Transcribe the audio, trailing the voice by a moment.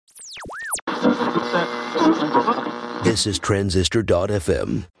This is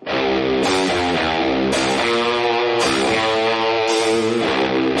Transistor.fm.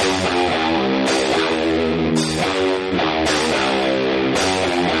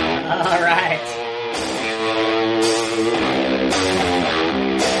 All right.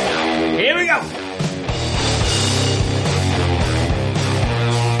 Here we go.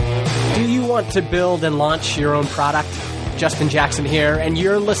 Do you want to build and launch your own product? Justin Jackson here, and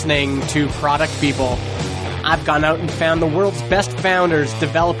you're listening to Product People. I've gone out and found the world's best founders,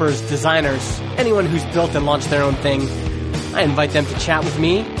 developers, designers, anyone who's built and launched their own thing. I invite them to chat with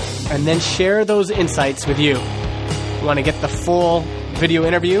me and then share those insights with you. Want to get the full video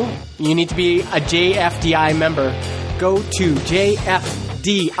interview? You need to be a JFDI member. Go to jfdi.bz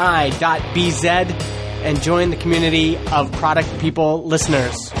and join the community of Product People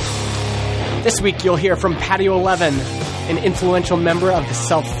listeners. This week you'll hear from Patio 11, an influential member of the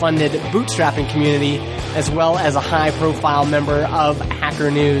self-funded bootstrapping community, as well as a high-profile member of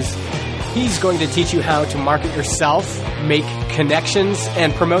Hacker News. He's going to teach you how to market yourself, make connections,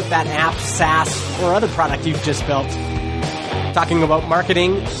 and promote that app, SaaS, or other product you've just built. Talking about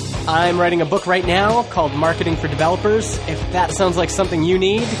marketing, I'm writing a book right now called Marketing for Developers. If that sounds like something you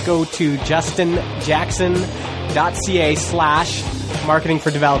need, go to justinjackson.ca/marketing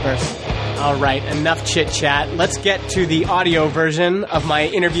for developers. All right, enough chit-chat. Let's get to the audio version of my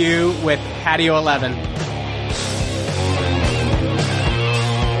interview with Patio 11.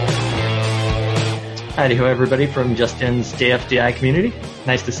 Hi-ho, everybody from Justin's JFDI community.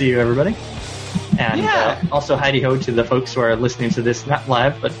 Nice to see you, everybody. And also hi-ho to the folks who are listening to this not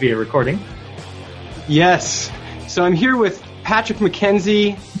live, but via recording. Yes. So I'm here with Patrick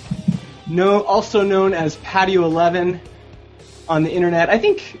McKenzie, also known as Patio 11 on the internet. I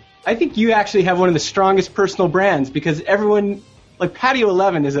think you actually have one of the strongest personal brands, because everyone, like, Patio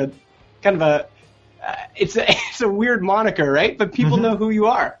 11 is a kind of it's a weird moniker, right? But people know who you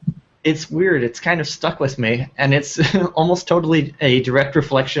are. It's weird. It's kind of stuck with me, and it's almost totally a direct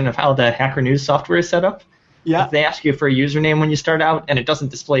reflection of how the Hacker News software is set up. Yeah. If they ask you for a username when you start out, and it doesn't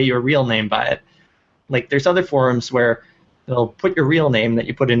display your real name by it. Like, there's other forums where they'll put your real name that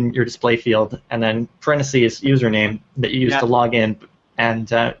you put in your display field, and then parentheses username that you use to log in.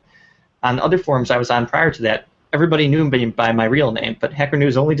 And on other forums I was on prior to that, everybody knew me by my real name, but Hacker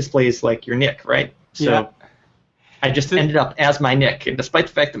News only displays, like, your nick, right? So I just ended up as my nick, and despite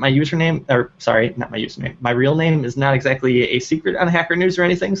the fact that my username, or sorry, not my username, my real name is not exactly a secret on Hacker News or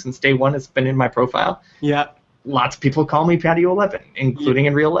anything. Since day one, it's been in my profile. Yeah. Lots of people call me Patio 11, including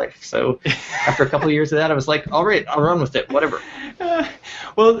in real life. So after a couple of years of that, I was like, all right, I'll run with it, whatever.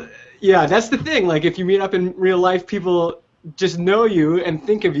 Well, yeah, that's the thing. Like, if you meet up in real life, people just know you and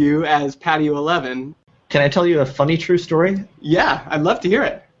think of you as Patio 11. Can I tell you a funny true story? Yeah, I'd love to hear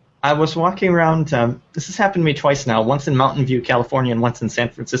it. I was walking around, this has happened to me twice now, once in Mountain View, California, and once in San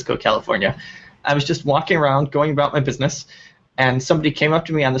Francisco, California. I was just walking around, going about my business, and somebody came up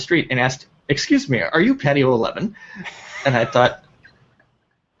to me on the street and asked, "Excuse me, are you Patio 11? And I thought,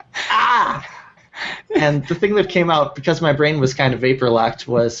 ah! And the thing that came out, because my brain was kind of vapor-locked,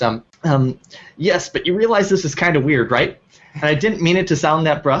 was, yes, but you realize this is kind of weird, right? And I didn't mean it to sound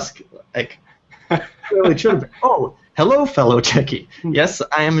that brusque. Like, really should have been. Oh, hello, fellow techie. Yes,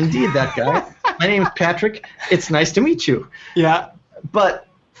 I am indeed that guy. My name is Patrick. It's nice to meet you. Yeah. But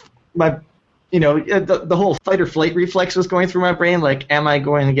the whole fight or flight reflex was going through my brain. Like, am I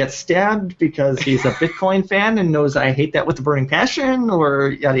going to get stabbed because he's a Bitcoin fan and knows I hate that with a burning passion, or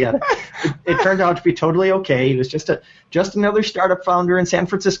yada yada? It turned out to be totally okay. He was just another startup founder in San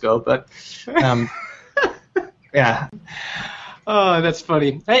Francisco. But yeah. Oh, that's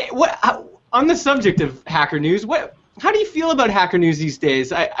funny. Hey, on the subject of Hacker News, how do you feel about Hacker News these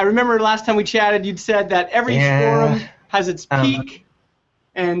days? I remember last time we chatted, you'd said that every forum has its peak,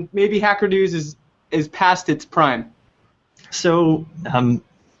 and maybe Hacker News is past its prime. So,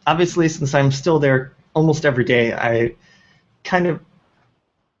 obviously, since I'm still there almost every day,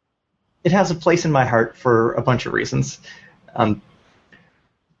 it has a place in my heart for a bunch of reasons.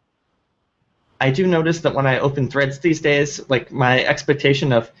 I do notice that when I open threads these days, like, my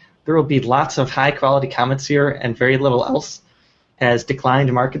expectation of there will be lots of high-quality comments here and very little else has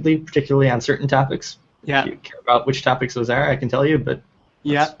declined markedly, particularly on certain topics. Yeah. If you care about which topics those are, I can tell you, but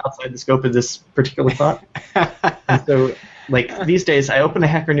that's outside the scope of this particular thought. And so, like, these days, I open a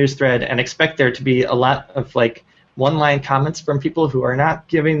Hacker News thread and expect there to be a lot of, like, one-line comments from people who are not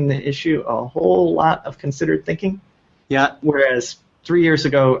giving the issue a whole lot of considered thinking. Yeah. Whereas 3 years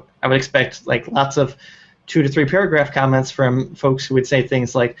ago, I would expect, like, lots of 2 to 3 paragraph comments from folks who would say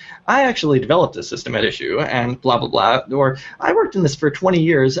things like, I actually developed a system at issue and blah, blah, blah, or I worked in this for 20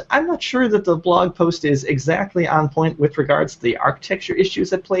 years. I'm not sure that the blog post is exactly on point with regards to the architecture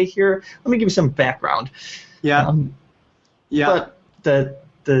issues at play here. Let me give you some background. Yeah. But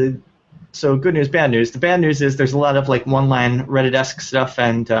so good news, bad news. The bad news is there's a lot of like one-line Reddit-esque stuff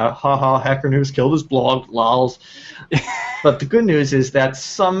and haha, Hacker News killed his blog, lols. But the good news is that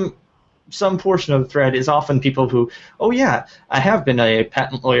some portion of the thread is often people who, oh yeah, I have been a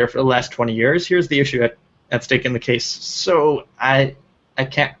patent lawyer for the last 20 years. Here's the issue at stake in the case. So I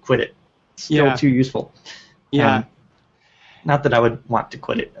can't quit it. It's still too useful. Yeah. Not that I would want to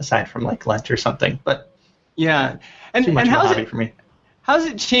quit it, aside from like Lent or something, but yeah. Too much of a hobby for me. How's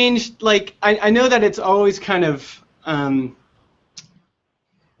it changed? Like, I know that it's always kind of, how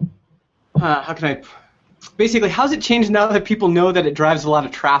can I, basically, how's it changed now that people know that it drives a lot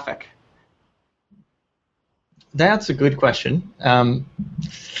of traffic? That's a good question.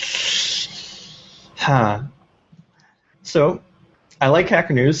 So, I like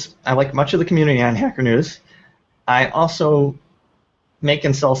Hacker News. I like much of the community on Hacker News. I also make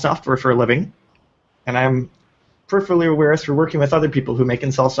and sell software for a living, and I'm peripherally aware through working with other people who make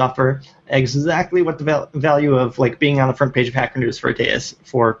and sell software exactly what the value of like being on the front page of Hacker News for a day is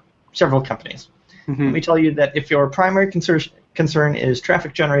for several companies. Mm-hmm. Let me tell you that if your primary concern is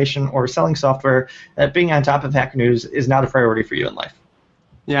traffic generation or selling software, that being on top of Hacker News is not a priority for you in life.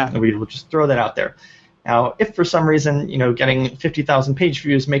 Yeah. And we will just throw that out there. Now, if for some reason, getting 50,000 page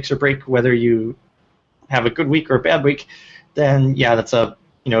views makes or break whether you have a good week or a bad week, then yeah, that's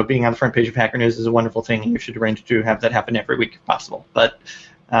being on the front page of Hacker News is a wonderful thing, and you should arrange to have that happen every week if possible. But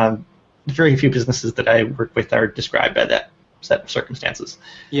very few businesses that I work with are described by that set of circumstances.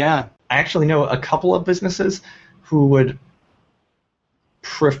 Yeah. I actually know a couple of businesses who would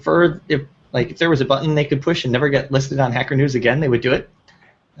prefer, if there was a button they could push and never get listed on Hacker News again, they would do it.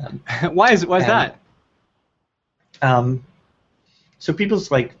 Why is that? So people's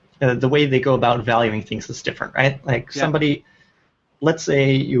the way they go about valuing things is different, right? Somebody, let's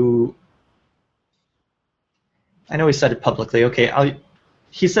say I know he said it publicly. Okay,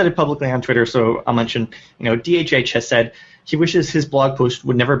 he said it publicly on Twitter, so I'll mention, DHH has said he wishes his blog post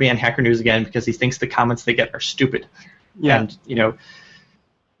would never be on Hacker News again because he thinks the comments they get are stupid. Yeah. And,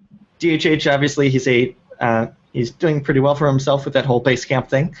 DHH, obviously, he's doing pretty well for himself with that whole Basecamp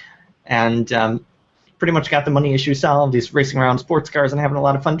thing, and pretty much got the money issue solved. He's racing around sports cars and having a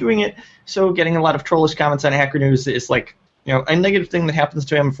lot of fun doing it, so getting a lot of trollish comments on Hacker News is a negative thing that happens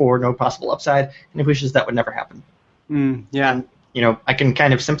to him for no possible upside, and he wishes that would never happen. Yeah. And, I can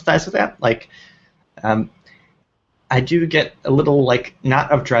kind of sympathize with that. I do get a little, knot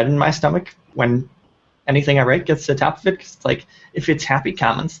of dread in my stomach when anything I write gets to the top of it, because it's if it's happy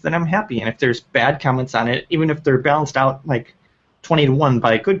comments, then I'm happy, and if there's bad comments on it, even if they're balanced out 20-1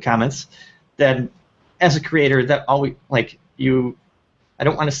 by good comments, then as a creator, that always, I don't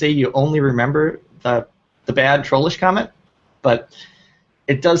want to say you only remember the bad trollish comment, but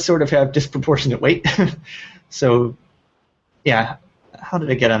it does sort of have disproportionate weight. So, yeah, how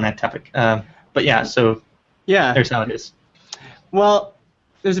did I get on that topic? But yeah, so yeah, there's how it is. Well,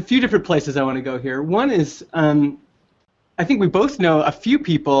 there's a few different places I want to go here. One is, I think we both know a few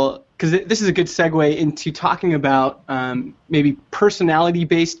people, because this is a good segue into talking about maybe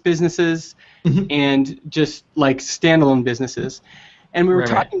personality-based businesses and just standalone businesses. And we were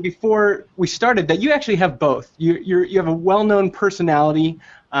talking before we started that you actually have both. You have a well-known personality.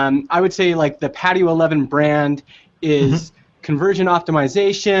 I would say the Patio 11 brand is conversion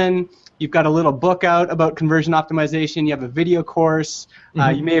optimization. You've got a little book out about conversion optimization. You have a video course.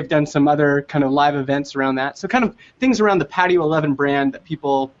 You may have done some other kind of live events around that. So kind of things around the Patio 11 brand that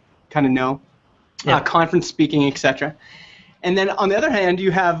people kind of know, conference speaking, etc. And then on the other hand, you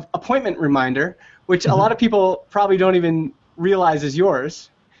have Appointment Reminder, which a lot of people probably don't even realize is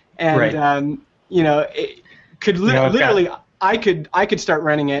yours. And it could literally, I could start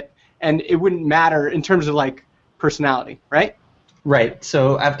running it, and it wouldn't matter in terms of personality, right? Right.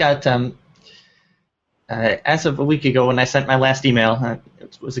 So I've got, as of a week ago when I sent my last email,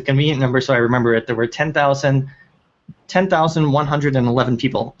 it was a convenient number, so I remember it. There were 10,111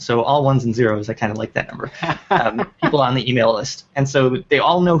 people. So all ones and zeros. I kind of like that number. People on the email list. And so they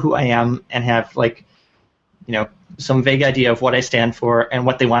all know who I am and have, some vague idea of what I stand for and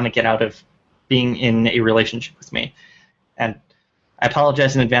what they want to get out of being in a relationship with me. And I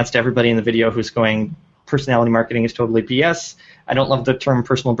apologize in advance to everybody in the video who's going, personality marketing is totally BS. I don't love the term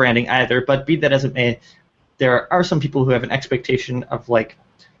personal branding either, but be that as it may, there are some people who have an expectation of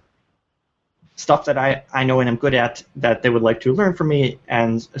stuff that I know and I'm good at that they would like to learn from me,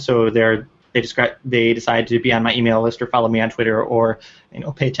 and so they're they decide to be on my email list or follow me on Twitter or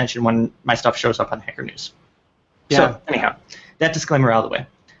pay attention when my stuff shows up on Hacker News. Yeah. So anyhow, that disclaimer out of the way.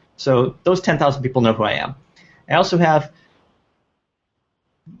 So those 10,000 people know who I am. I also have,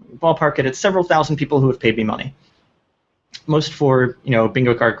 ballpark it at several thousand people who have paid me money. Most for,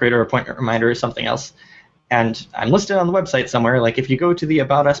 bingo card creator, appointment reminder, or something else. And I'm listed on the website somewhere. Like if you go to the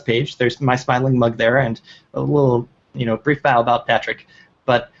About Us page, there's my smiling mug there and a little, brief bio about Patrick.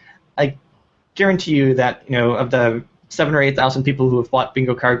 But I guarantee you that, of the 7,000 or 8,000 people who have bought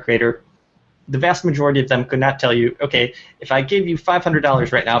Bingo Card Creator, the vast majority of them could not tell you, okay, if I gave you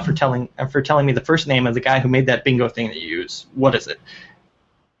 $500 right now for telling me the first name of the guy who made that bingo thing that you use, what is it?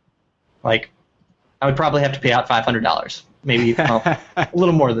 Like, I would probably have to pay out $500, maybe a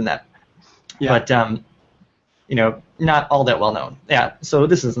little more than that. Yeah. But, not all that well known. Yeah, so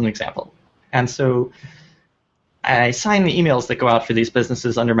this is an example. And so I sign the emails that go out for these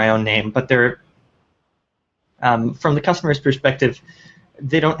businesses under my own name, but they're, from the customer's perspective,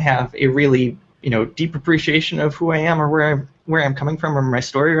 they don't have a really, deep appreciation of who I am or where I'm coming from or my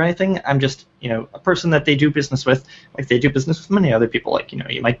story or anything. I'm just, a person that they do business with, like they do business with many other people. Like,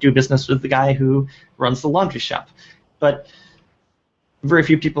 you might do business with the guy who runs the laundry shop. But very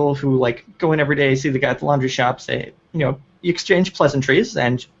few people who, go in every day, see the guy at the laundry shop, say, you exchange pleasantries,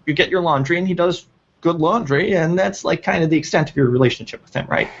 and you get your laundry, and he does good laundry, and that's, kind of the extent of your relationship with him,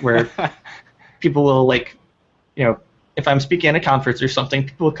 right? Where people will, if I'm speaking at a conference or something,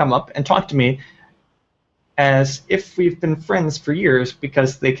 people will come up and talk to me as if we've been friends for years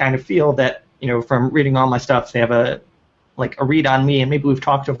because they kind of feel that, from reading all my stuff, they have a read on me, and maybe we've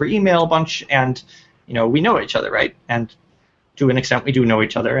talked over email a bunch, and, we know each other, right? And to an extent, we do know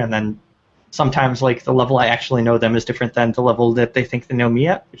each other, and then sometimes, the level I actually know them is different than the level that they think they know me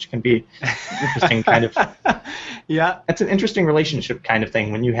at, which can be interesting kind of. Yeah. It's an interesting relationship kind of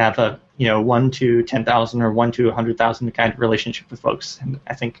thing when you have a, 1 to 10,000 or 1 to 100,000 kind of relationship with folks. And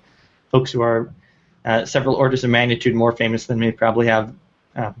I think folks who are several orders of magnitude more famous than me probably have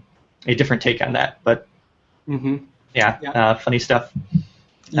a different take on that. But, funny stuff.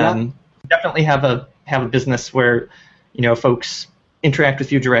 Yeah. Definitely have a business where, folks interact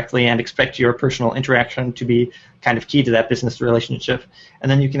with you directly and expect your personal interaction to be kind of key to that business relationship.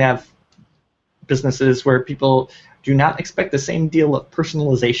 And then you can have businesses where people do not expect the same deal of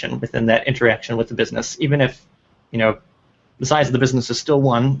personalization within that interaction with the business, even if, the size of the business is still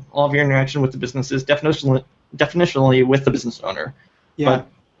one. All of your interaction with the business is definitionally with the business owner. Yeah. But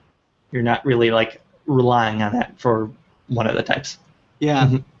you're not really, relying on that for one of the types. Yeah.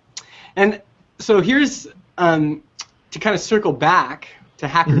 Mm-hmm. And so here's... to kind of circle back to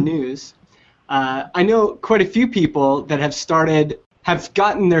Hacker News, I know quite a few people that have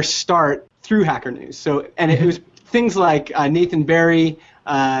gotten their start through Hacker News. So, and it was things like Nathan Barry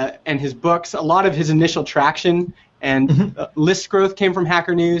and his books. A lot of his initial traction and list growth came from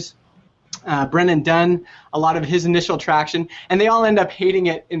Hacker News. Brennan Dunn, a lot of his initial traction, and they all end up hating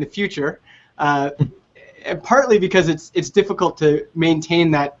it in the future, partly because it's difficult to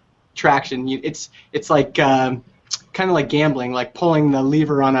maintain that traction. It's like kind of like gambling, like pulling the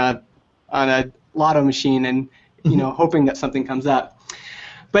lever on a lotto machine and hoping that something comes up.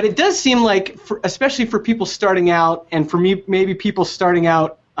 But it does seem like, especially for people starting out, and for me, maybe people starting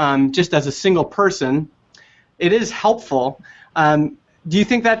out just as a single person, it is helpful. Do you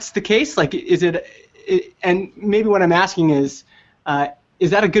think that's the case? Is it? And maybe what I'm asking is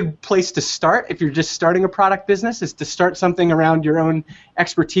that a good place to start if you're just starting a product business, is to start something around your own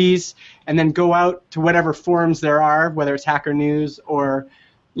expertise and then go out to whatever forums there are, whether it's Hacker News or,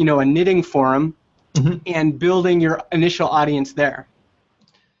 a knitting forum, and building your initial audience there?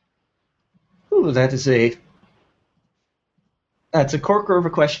 Ooh, that's a corker of a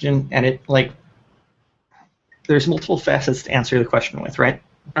question, and it, there's multiple facets to answer the question with, right?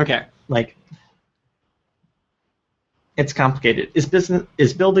 Okay. It's complicated.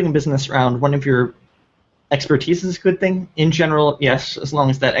 Is building a business around one of your expertise is a good thing? In general, yes, as long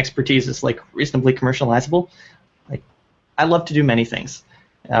as that expertise is reasonably commercializable. I love to do many things,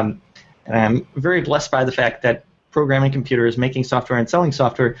 and I'm very blessed by the fact that programming computers, making software, and selling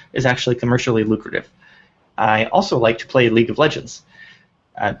software is actually commercially lucrative. I also like to play League of Legends,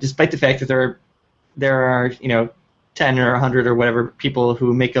 despite the fact that there are 10 or 100 or whatever people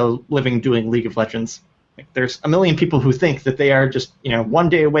who make a living doing League of Legends. There's a million people who think that they are just, one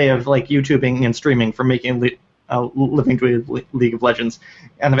day away of YouTubing and streaming from making a living doing League of Legends,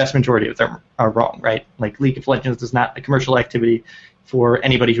 and the vast majority of them are wrong, right? League of Legends is not a commercial activity for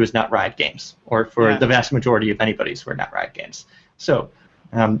anybody who is not Riot Games, or for the vast majority of anybody who are not Riot Games. So,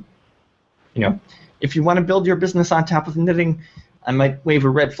 if you want to build your business on top of knitting, I might wave a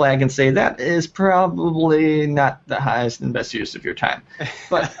red flag and say that is probably not the highest and best use of your time.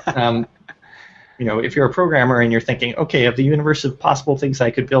 But if you're a programmer and you're thinking, okay, of the universe of possible things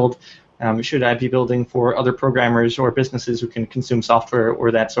I could build, should I be building for other programmers or businesses who can consume software or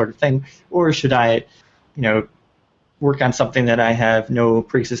that sort of thing, or should I, work on something that I have no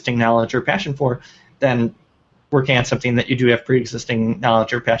pre-existing knowledge or passion for? Then working on something that you do have pre-existing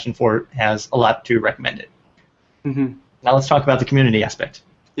knowledge or passion for has a lot to recommend it. Mm-hmm. Now let's talk about the community aspect.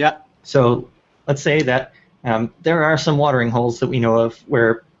 Yeah. So let's say that there are some watering holes that we know of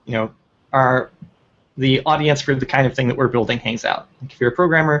where are the audience for the kind of thing that we're building hangs out. Like if you're a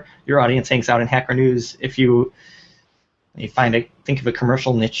programmer, your audience hangs out in Hacker News. If you think of a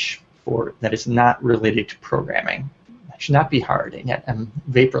commercial niche for that is not related to programming, that should not be hard. And yet I'm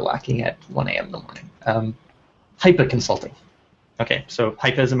vapor locking at 1 a.m. in the morning. HIPAA consulting. Okay, so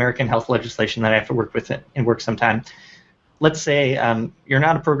HIPAA is American health legislation that I have to work with and work sometime. Let's say you're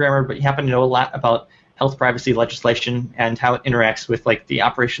not a programmer, but you happen to know a lot about health privacy legislation and how it interacts with like the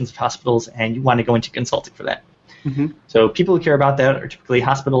operations of hospitals, and you want to go into consulting for that. Mm-hmm. So people who care about that are typically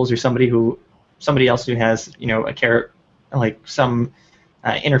hospitals or somebody else who has a care, like some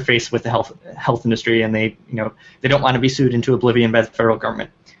interface with the health industry, and they don't want to be sued into oblivion by the federal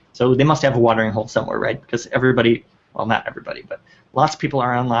government. So they must have a watering hole somewhere, right? Because everybody, well, not everybody, but lots of people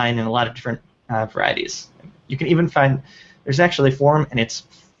are online in a lot of different varieties. You can even find there's actually a forum, and it's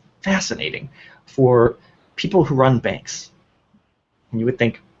fascinating, for people who run banks. And you would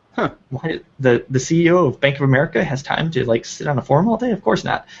think, why the CEO of Bank of America has time to like sit on a forum all day? Of course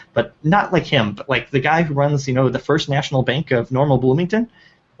not. But not like him, but like the guy who runs, the First National Bank of Normal Bloomington.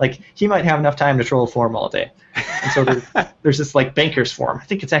 Like he might have enough time to troll a forum all day. And so there's this like bankers forum. I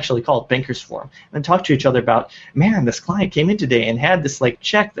think it's actually called bankers forum. And then talk to each other about, man, this client came in today and had this like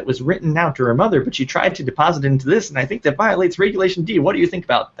check that was written out to her mother, but she tried to deposit it into this, and I think that violates Regulation D. What do you think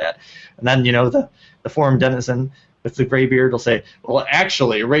about that? And then the forum denizen with the gray beard will say, well,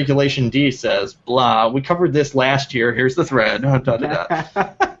 actually, Regulation D says blah. We covered this last year. Here's the thread. Da, da, da.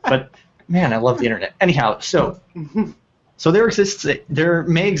 But man, I love the internet. Anyhow, so there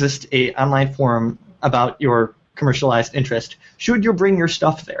may exist a online forum about your commercialized interest. Should you bring your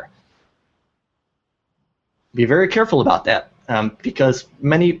stuff there? Be very careful about that, because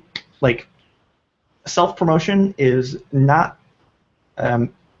many, like, self-promotion is not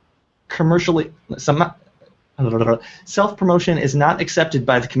self-promotion is not accepted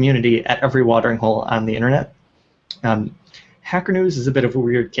by the community at every watering hole on the internet. Hacker News is a bit of a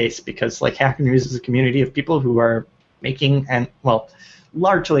weird case because, like, Hacker News is a community of people who are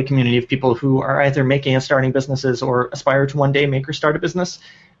largely a community of people who are either making and starting businesses or aspire to one day make or start a business.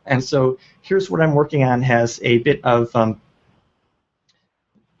 And so here's what I'm working on has a bit of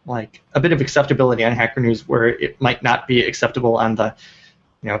acceptability on Hacker News where it might not be acceptable on the,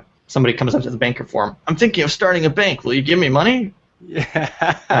 somebody comes up to the banker forum. I'm thinking of starting a bank. Will you give me money?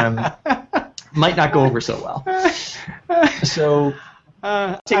 Yeah. Might not go over so well. So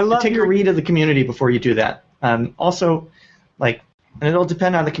take a read of the community before you do that. Also, and it'll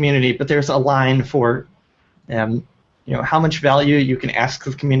depend on the community, but there's a line for, how much value you can ask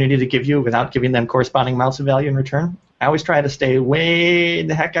the community to give you without giving them corresponding amounts of value in return. I always try to stay way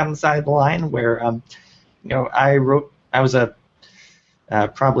the heck on the side of the line where, I was a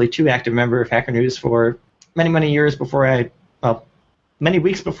probably too active member of Hacker News for many, many years many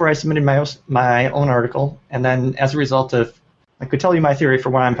weeks before I submitted my own article, and then as a result of, I could tell you my theory for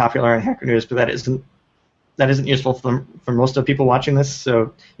why I'm popular on Hacker News, but that isn't useful for most of the people watching this,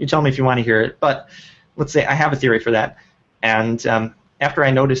 so you tell me if you want to hear it. But let's say I have a theory for that, and after I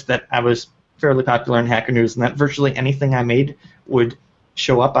noticed that I was fairly popular in Hacker News and that virtually anything I made would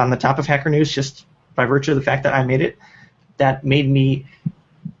show up on the top of Hacker News just by virtue of the fact that I made it, that made me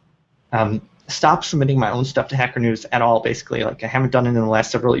stop submitting my own stuff to Hacker News at all, basically. Like, I haven't done it in the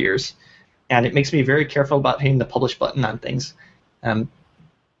last several years. And it makes me very careful about hitting the publish button on things.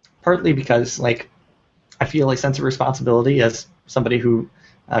 Partly because, I feel a sense of responsibility as somebody who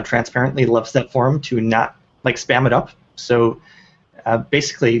transparently loves that forum to not, spam it up. So,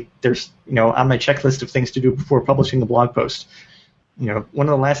 basically, there's, on my checklist of things to do before publishing the blog post, one of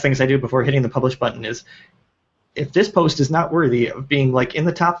the last things I do before hitting the publish button is, if this post is not worthy of being in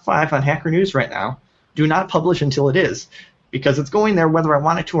the top 5 on Hacker News right now, do not publish until it is, because it's going there whether I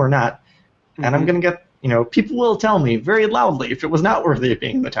want it to or not. Mm-hmm. And I'm going to get, people will tell me very loudly if it was not worthy of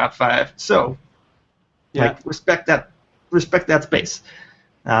being in the top 5. So, respect that space,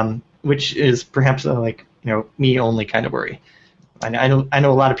 which is perhaps a me only kind of worry. I know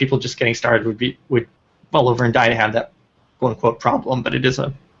a lot of people just getting started would fall over and die to have that quote unquote problem, but it is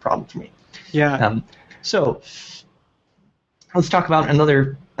a problem for me. Yeah. So, let's talk about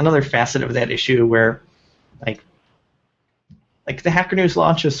another facet of that issue where, like the Hacker News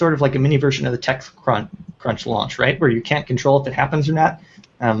launch is sort of like a mini version of the TechCrunch launch, right? Where you can't control if it happens or not.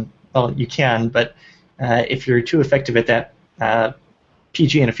 Well, you can, but if you're too effective at that,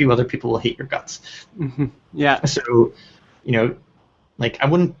 PG and a few other people will hate your guts. Mm-hmm. Yeah. So, I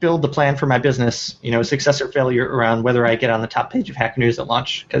wouldn't build the plan for my business, success or failure around whether I get on the top page of Hacker News at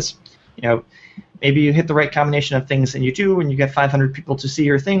launch, because, maybe you hit the right combination of things and you do, and you get 500 people to see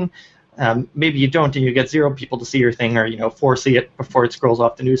your thing. Maybe you don't, and you get 0 people to see your thing, or 4 see it before it scrolls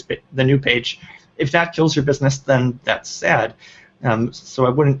off the new page. If that kills your business, then that's sad. So I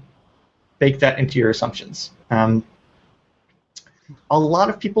wouldn't bake that into your assumptions. A lot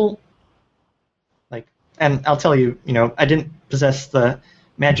of people, and I'll tell you, I didn't possess the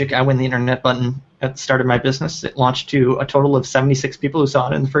magic I win the internet button at the start of my business. It launched to a total of 76 people who saw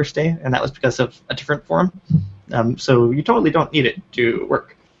it in the first day, and that was because of a different forum. So you totally don't need it to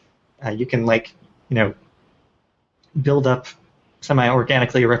work. You can, build up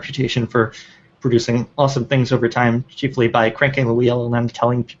semi-organically a reputation for producing awesome things over time, chiefly by cranking the wheel and then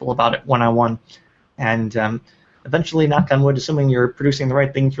telling people about it one-on-one. And eventually, knock on wood, assuming you're producing the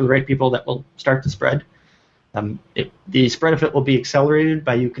right thing for the right people, that will start to spread. The spread of it will be accelerated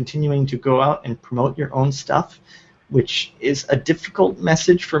by you continuing to go out and promote your own stuff, which is a difficult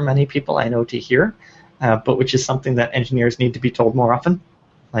message for many people I know to hear, but which is something that engineers need to be told more often.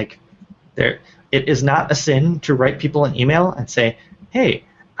 It is not a sin to write people an email and say, hey,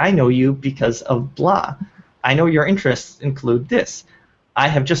 I know you because of blah. I know your interests include this. I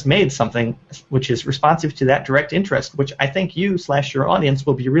have just made something which is responsive to that direct interest, which I think you/your audience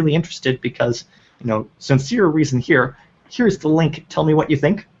will be really interested because, sincere reason here. Here's the link. Tell me what you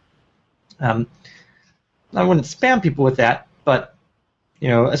think. I wouldn't spam people with that, but,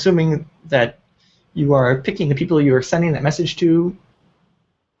 assuming that you are picking the people you are sending that message to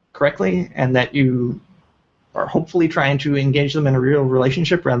correctly and that you are hopefully trying to engage them in a real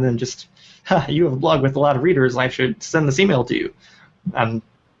relationship rather than just, you have a blog with a lot of readers, I should send this email to you.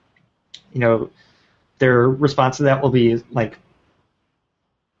 Their response to that will be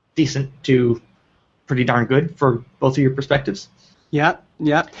decent to pretty darn good for both of your perspectives. Yeah.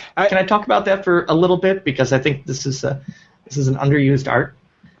 Can I talk about that for a little bit, because I think this is an underused art.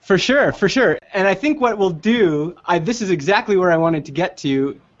 For sure. And I think what we'll do, this is exactly where I wanted to get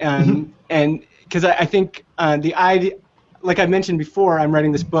to, and because I think the idea, like I mentioned before, I'm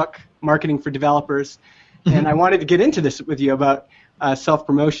writing this book, Marketing for Developers, and I wanted to get into this with you about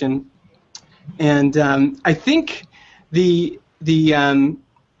self-promotion. And I think the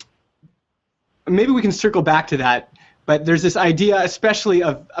maybe we can circle back to that, but there's this idea, especially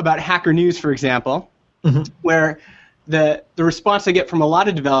about Hacker News, for example, where the response I get from a lot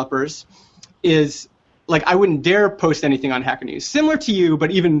of developers is, I wouldn't dare post anything on Hacker News. Similar to you,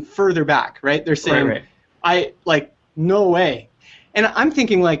 but even further back, right? They're saying, right. No way. And I'm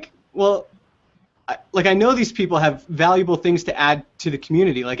thinking, well, I know these people have valuable things to add to the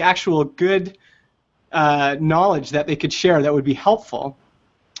community, actual good knowledge that they could share that would be helpful,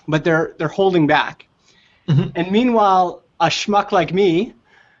 but they're holding back. And meanwhile, a schmuck like me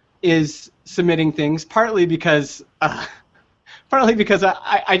is submitting things partly because I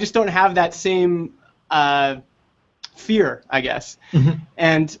just don't have that same fear, I guess.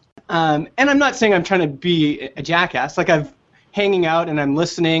 And I'm not saying I'm trying to be a jackass. I've hanging out and I'm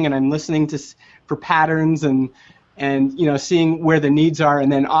listening for patterns and seeing where the needs are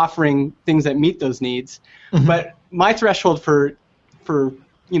and then offering things that meet those needs. But my threshold for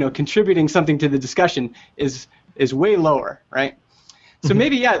contributing something to the discussion is way lower, right? So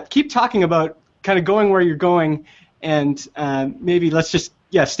maybe keep talking about kind of going where you're going, and maybe let's just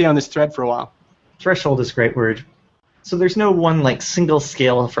stay on this thread for a while. Threshold is a great word. So there's no one single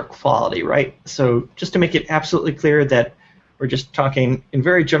scale for quality, right? So just to make it absolutely clear that we're just talking in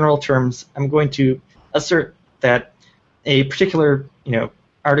very general terms, I'm going to assert that a particular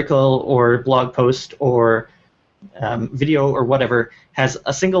article or blog post or video or whatever has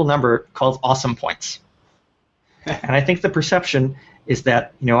a single number called awesome points. And I think the perception is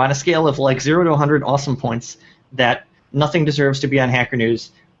that, on a scale of 0 to 100 awesome points, that nothing deserves to be on Hacker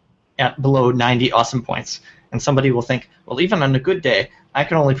News at below 90 awesome points. And somebody will think, well, even on a good day, I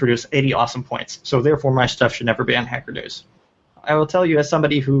can only produce 80 awesome points, so therefore my stuff should never be on Hacker News. I will tell you, as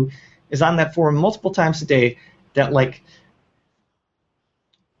somebody who is on that forum multiple times a day, that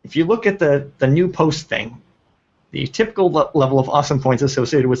if you look at the new post thing, the typical level of awesome points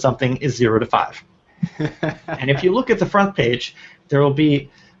associated with something is 0 to 5. And if you look at the front page, there will be,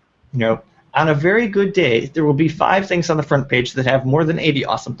 on a very good day, there will be 5 things on the front page that have more than 80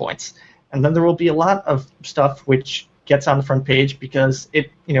 awesome points. And then there will be a lot of stuff which gets on the front page because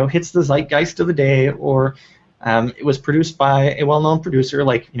it hits the zeitgeist of the day, or it was produced by a well-known producer,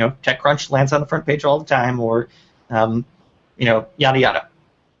 like TechCrunch lands on the front page all the time, or yada yada.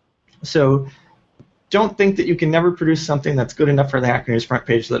 So don't think that you can never produce something that's good enough for the Hacker News front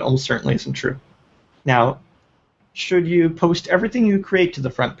page. That almost certainly isn't true. Now, should you post everything you create to the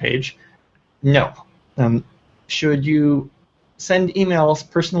front page? No. Should you send emails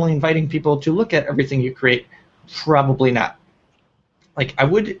personally inviting people to look at everything you create? Probably not. Like, I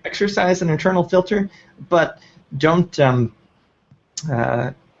would exercise an internal filter, but don't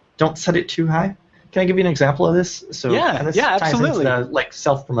set it too high. Can I give you an example of this? So, and this ties absolutely. into the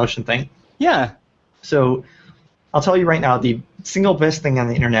self-promotion thing. Yeah. So I'll tell you right now, the single best thing on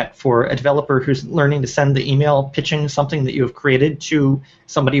the internet for a developer who's learning to send the email pitching something that you have created to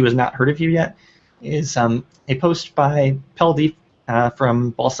somebody who has not heard of you yet is a post by Peldy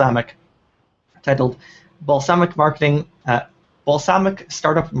from Balsamiq titled Balsamiq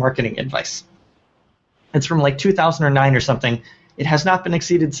Startup Marketing Advice. It's from like 2009 or something. It has not been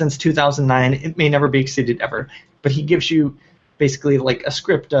exceeded since 2009. It may never be exceeded ever. But he gives you basically like a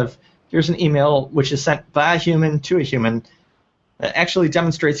script of, here's an email which is sent by a human to a human that actually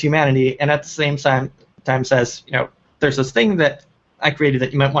demonstrates humanity, and at the same time says, there's this thing that I created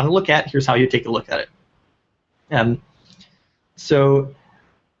that you might want to look at. Here's how you take a look at it. So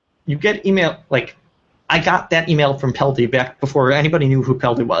you get email, like I got that email from Peldy back before anybody knew who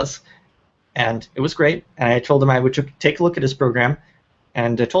Peldy was, and it was great. And I told him I would take a look at his program,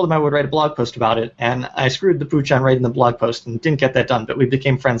 and I told him I would write a blog post about it, and I screwed the pooch on writing the blog post and didn't get that done, but we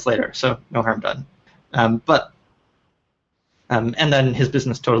became friends later, so no harm done. And then his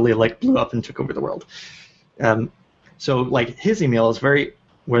business totally like blew up and took over the world. So like his email was very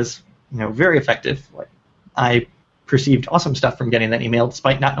effective. Like, I perceived awesome stuff from getting that email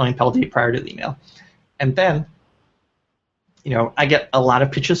despite not knowing Peldy prior to the email. And then, I get a lot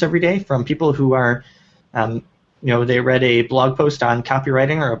of pitches every day from people who are, they read a blog post on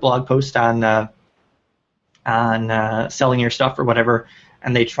copywriting or a blog post on selling your stuff or whatever,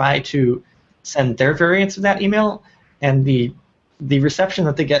 and they try to send their variants of that email, and the reception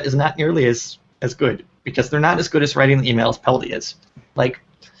that they get is not nearly as good, because they're not as good as writing the email as Peldy is. Like,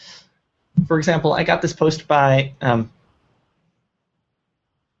 for example, I got this post by,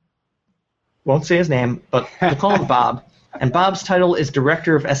 won't say his name, but we'll call him Bob, and Bob's title is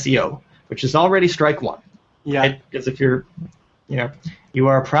Director of SEO, which is already strike one. Yeah. Right? Because if you're, you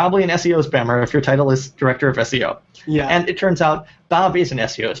are probably an SEO spammer if your title is Director of SEO. Yeah. And it turns out Bob is an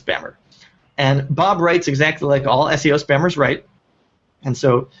SEO spammer. And Bob writes exactly like all SEO spammers write. And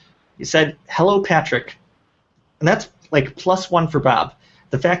so he said, "Hello, Patrick." And that's like +1 for Bob.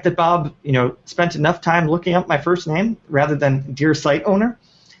 The fact that Bob, spent enough time looking up my first name rather than Dear Site Owner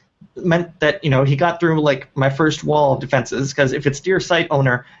meant that, he got through like my first wall of defenses, because if it's Dear Site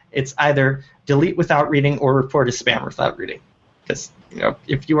Owner, it's either delete without reading or report as spam without reading. Because,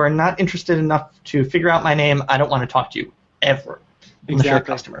 if you are not interested enough to figure out my name, I don't want to talk to you ever. Unless you're a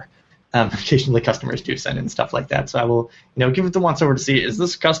customer. Occasionally customers do send in stuff like that, so I will, give it the once over to see, is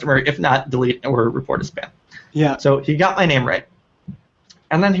this a customer? If not, delete or report as spam. Yeah. So he got my name right.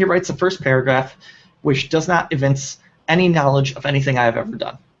 And then he writes the first paragraph, which does not evince any knowledge of anything I have ever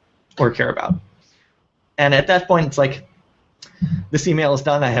done or care about. And at that point, it's like, this email is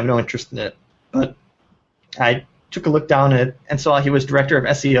done. I have no interest in it. But I took a look down at it and saw he was Director of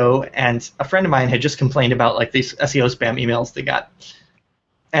SEO, and a friend of mine had just complained about like these SEO spam emails they got.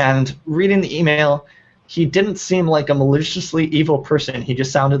 And reading the email, he didn't seem like a maliciously evil person. He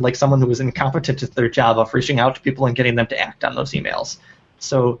just sounded like someone who was incompetent at their job of reaching out to people and getting them to act on those emails.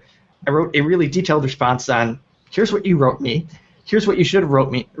 So I wrote a really detailed response on, here's what you wrote me, here's what you should have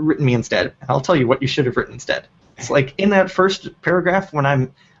written me instead, and I'll tell you what you should have written instead. It's like in that first paragraph, when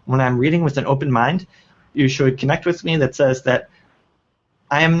I'm reading with an open mind, you should connect with me that says that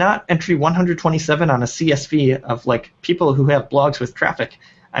I am not entry 127 on a CSV of like people who have blogs with traffic.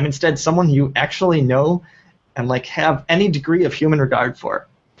 I'm instead someone you actually know and like have any degree of human regard for.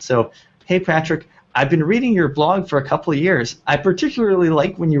 So, hey Patrick, I've been reading your blog for a couple of years. I particularly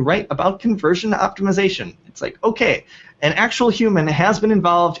like when you write about conversion optimization. It's like, okay, an actual human has been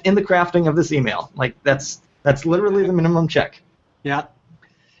involved in the crafting of this email. Like that's literally the minimum check. Yeah.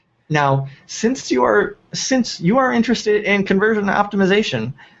 Now, since you are interested in conversion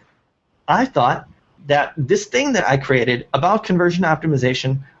optimization, I thought that this thing that I created about conversion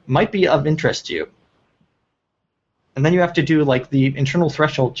optimization might be of interest to you. And then you have to do like the internal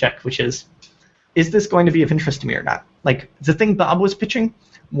threshold check, which is this going to be of interest to me or not? Like the thing Bob was pitching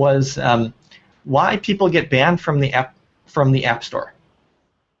was why people get banned from the App Store.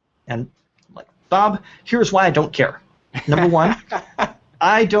 And I'm like, Bob, here's why I don't care. Number one,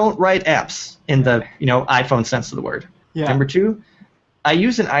 I don't write apps in the iPhone sense of the word. Yeah. Number two, I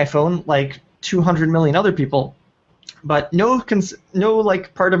use an iPhone like 200 million other people, but no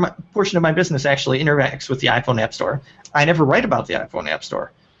portion of my business actually interacts with the iPhone App Store. I never write about the iPhone App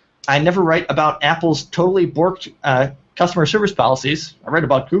Store. I never write about Apple's totally borked customer service policies. I write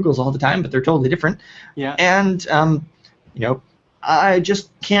about Google's all the time, but they're totally different. Yeah. And I just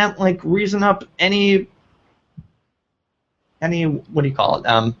can't reason up any what do you call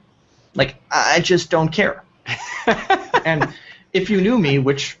it? I just don't care. And if you knew me,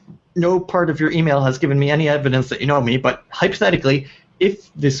 which no part of your email has given me any evidence that you know me, but hypothetically,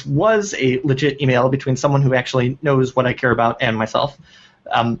 if this was a legit email between someone who actually knows what I care about and myself,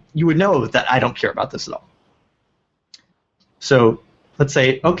 you would know that I don't care about this at all. So let's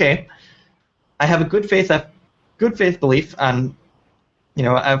say, okay, I have a good faith belief on,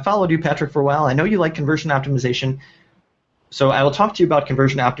 I've followed you, Patrick, for a while. I know you like conversion optimization. So I will talk to you about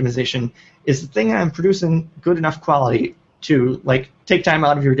conversion optimization. Is the thing I'm producing good enough quality to take time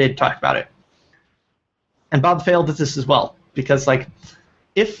out of your day to talk about it? And Bob failed at this as well, because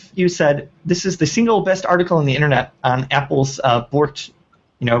if you said this is the single best article on the internet on Apple's borked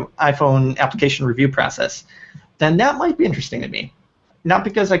iPhone application review process, then that might be interesting to me. Not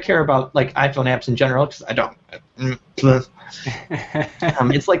because I care about iPhone apps in general, because I don't.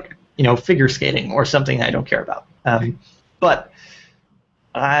 It's figure skating or something I don't care about. But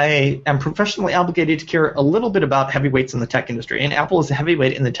I am professionally obligated to care a little bit about heavyweights in the tech industry, and Apple is a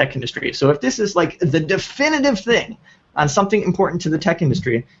heavyweight in the tech industry. So if this is the definitive thing on something important to the tech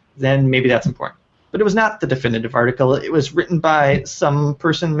industry, then maybe that's important. But it was not the definitive article. It was written by some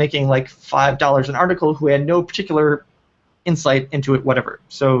person making $5 an article who had no particular insight into it, whatever.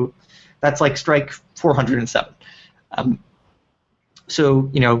 So that's strike 407.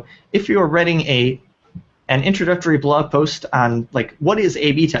 So if you are writing an introductory blog post on what is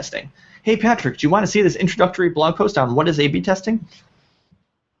A/B testing, hey Patrick, do you want to see this introductory blog post on what is A/B testing?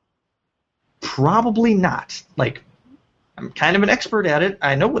 Probably not. I'm kind of an expert at it.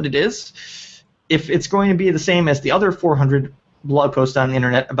 I know what it is. If it's going to be the same as the other 400 blog posts on the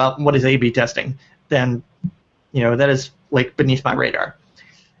internet about what is A/B testing, then that is beneath my radar.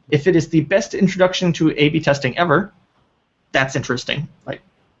 If it is the best introduction to A/B testing ever, that's interesting.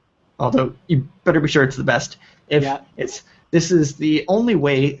 Although you better be sure it's the best. If this is the only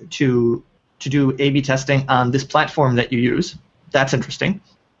way to do A/B testing on this platform that you use, that's interesting.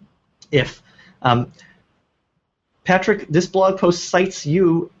 If Patrick, this blog post cites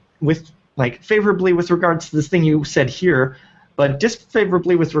you with favorably with regards to this thing you said here, but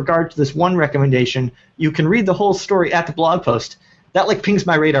disfavorably with regard to this one recommendation, you can read the whole story at the blog post. That pings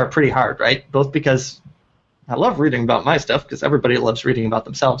my radar pretty hard, right? Both because I love reading about my stuff, because everybody loves reading about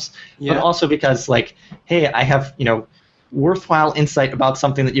themselves, but also because hey, I have worthwhile insight about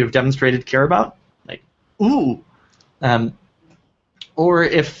something that you have demonstrated care about. Ooh, or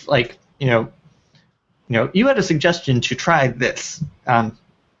if you had a suggestion to try this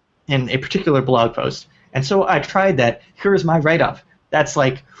in a particular blog post, and so I tried that. Here's my write-up. That's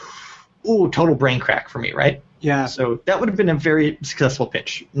ooh, total brain crack for me, right? Yeah. So that would have been a very successful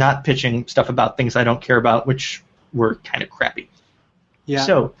pitch, not pitching stuff about things I don't care about, which were kind of crappy. Yeah.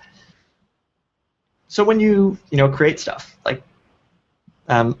 So when you create stuff,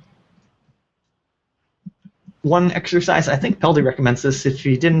 one exercise, I think Peldy recommends this. If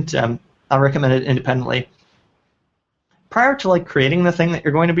you didn't, I'll recommend it independently. Prior to creating the thing that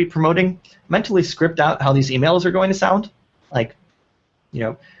you're going to be promoting, mentally script out how these emails are going to sound.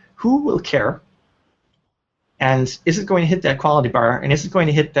 Who will care? And is it going to hit that quality bar? And is it going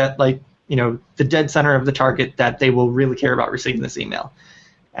to hit that, the dead center of the target that they will really care about receiving this email?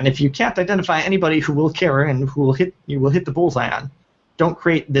 And if you can't identify anybody who will care and who you will hit the bullseye on, don't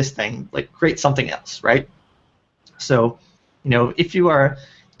create this thing. Create something else, right? So, if you are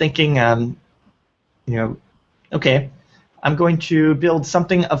thinking, okay, I'm going to build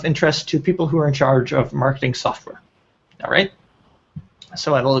something of interest to people who are in charge of marketing software. All right?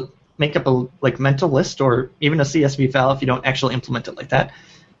 So I will make up a mental list, or even a CSV file if you don't actually implement it like that,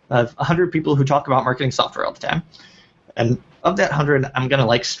 of 100 people who talk about marketing software all the time. And of that 100, I'm going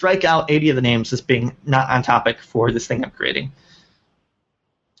to strike out 80 of the names as being not on topic for this thing I'm creating.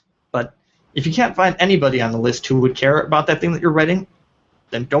 But if you can't find anybody on the list who would care about that thing that you're writing,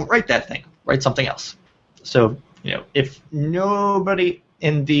 then don't write that thing. Write something else. So, if nobody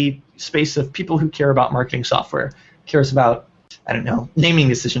in the space of people who care about marketing software cares about, I don't know, naming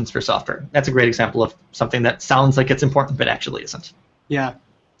decisions for software, that's a great example of something that sounds like it's important but actually isn't. Yeah.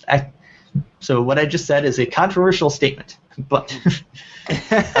 So what I just said is a controversial statement, but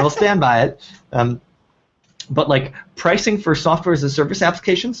I will stand by it. But like pricing for software as a service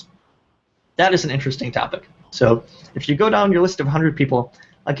applications, that is an interesting topic. So if you go down your list of 100 people,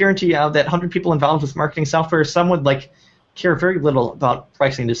 I guarantee you that 100 people involved with marketing software, some would like care very little about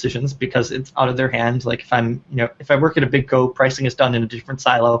pricing decisions because it's out of their hands. Like if I work at a big co, pricing is done in a different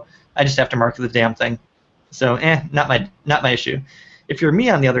silo. I just have to market the damn thing. So not my issue. If you're me,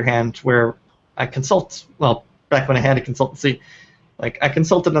 on the other hand, where I consult, well, back when I had a consultancy, like I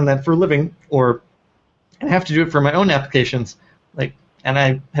consulted on that for a living, or I have to do it for my own applications, like, and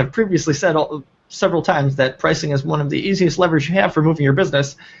I have previously said several times that pricing is one of the easiest levers you have for moving your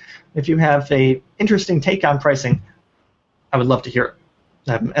business. If you have a interesting take on pricing, I would love to hear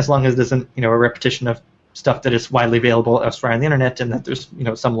it, as long as it isn't a repetition of stuff that is widely available elsewhere on the internet, and that there's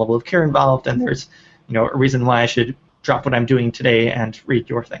some level of care involved, and there's a reason why I should drop what I'm doing today and read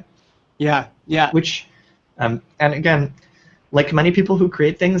your thing. Yeah. Which, and again, like many people who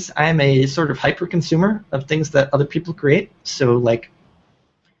create things, I'm a sort of hyper consumer of things that other people create. So like,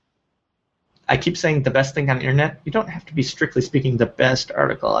 I keep saying the best thing on the internet. You don't have to be strictly speaking the best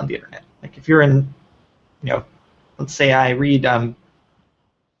article on the internet. Like if you're in, let's say I read, I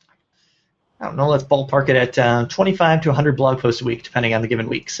don't know, let's ballpark it at 25 to 100 blog posts a week, depending on the given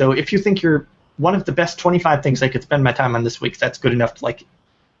week. So if you think you're one of the best 25 things I could spend my time on this week, that's good enough to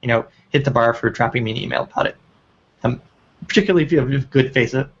hit the bar for dropping me an email about it. Particularly if you have good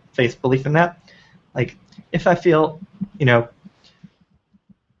faith belief in that. Like if I feel,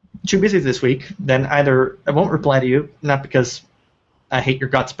 too busy this week, then either I won't reply to you, not because I hate your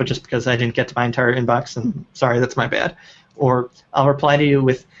guts, but just because I didn't get to my entire inbox, and sorry, that's my bad. Or I'll reply to you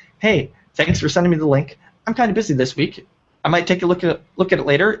with, hey, thanks for sending me the link. I'm kind of busy this week. I might take a look at it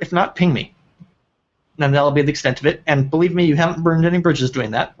later. If not, ping me. And that'll be the extent of it. And believe me, you haven't burned any bridges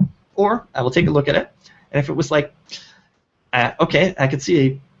doing that. Or I will take a look at it. And if it was like, okay, I could see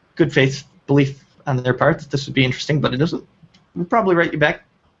a good faith belief on their part that this would be interesting, but it isn't, I'll probably write you back,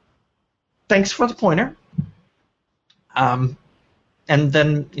 thanks for the pointer. And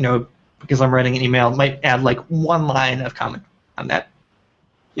then, because I'm writing an email, might add like one line of comment on that.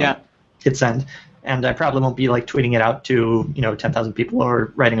 Yeah. Hit send. And I probably won't be like tweeting it out to, 10,000 people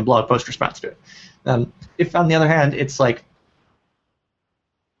or writing a blog post response to it. If on the other hand, it's like,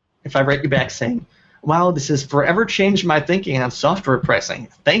 if I write you back saying, wow, this has forever changed my thinking on software pricing.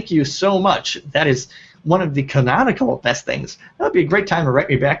 Thank you so much. That is one of the canonical best things. That would be a great time to write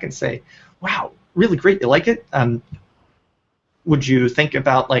me back and say, wow, really great, you like it? Would you think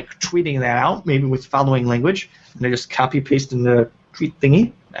about like tweeting that out, maybe with following language, and I just copy paste in the tweet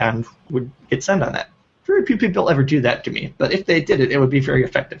thingy and would hit send on that. Very few people ever do that to me, but if they did it, it would be very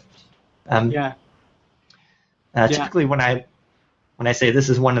effective. Typically, when I say this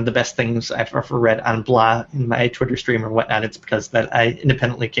is one of the best things I've ever read on blah in my Twitter stream or whatnot, it's because that I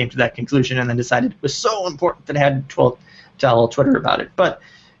independently came to that conclusion and then decided it was so important that I had to tell Twitter about it. But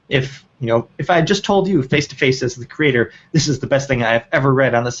if I had just told you face to face as the creator, this is the best thing I've ever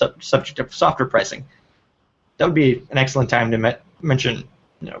read on the subject of software pricing, that would be an excellent time to mention.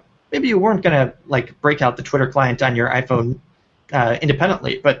 Maybe you weren't going to like break out the Twitter client on your iPhone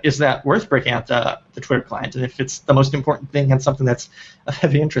independently, but is that worth breaking out the Twitter client? And if it's the most important thing and something that's of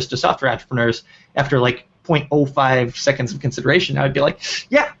heavy interest to software entrepreneurs, after like 0.05 seconds of consideration, I would be like,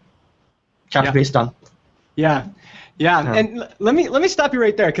 yeah, copy paste done. Yeah. And let me stop you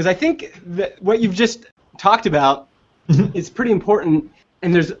right there, because I think that what you've just talked about is pretty important,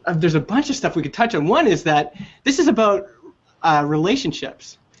 and there's a bunch of stuff we could touch on. One is that this is about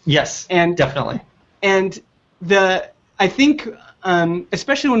relationships. Yes, and definitely. And I think,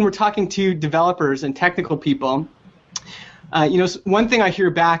 especially when we're talking to developers and technical people, one thing I hear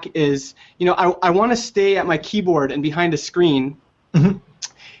back is, I want to stay at my keyboard and behind a screen,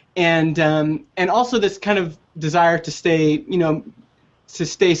 and also this kind of desire to stay,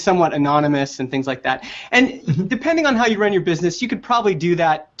 somewhat anonymous and things like that. And depending on how you run your business, you could probably do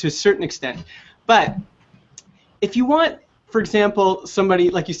that to a certain extent. But if you want, for example, somebody,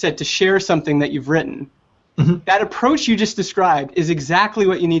 like you said, to share something that you've written, that approach you just described is exactly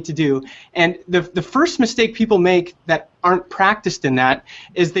what you need to do. And the first mistake people make that aren't practiced in that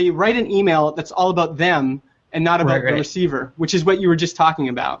is they write an email that's all about them and not about the receiver, which is what you were just talking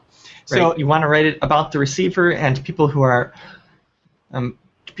about. Right. So you want to write it about the receiver and to people who are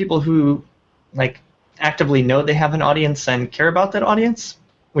like actively know they have an audience and care about that audience,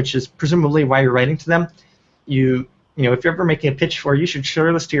 which is presumably why you're writing to them. If you're ever making a pitch for, you should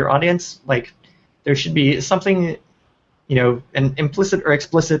share this to your audience. Like, there should be something, an implicit or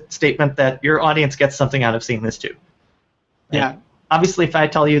explicit statement that your audience gets something out of seeing this too. Yeah. Obviously, if I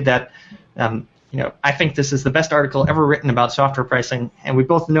tell you that I think this is the best article ever written about software pricing, and we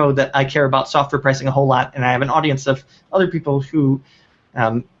both know that I care about software pricing a whole lot, and I have an audience of other people who,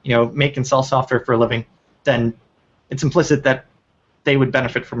 make and sell software for a living, then it's implicit that they would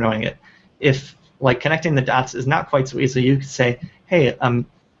benefit from knowing it. If, connecting the dots is not quite so easy, you could say, hey,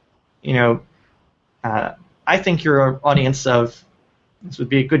 I think your audience this would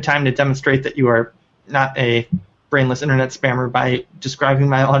be a good time to demonstrate that you are not a brainless internet spammer by describing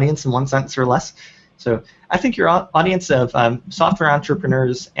my audience in one sentence or less. So I think your audience of software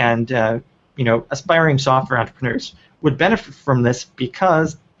entrepreneurs and aspiring software entrepreneurs would benefit from this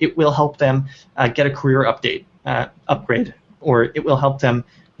because it will help them get a career upgrade, or it will help them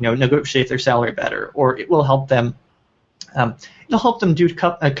negotiate their salary better, or it will help them do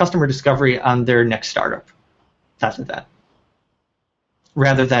customer discovery on their next startup. That.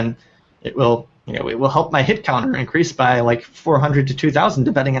 Rather than it will help my hit counter increase by 400 to 2,000,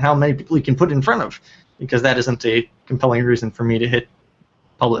 depending on how many people you can put in front of, because that isn't a compelling reason for me to hit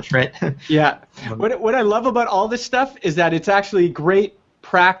publish, right? Yeah. What I love about all this stuff is that it's actually great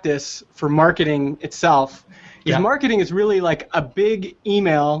practice for marketing itself. Because marketing is really like a big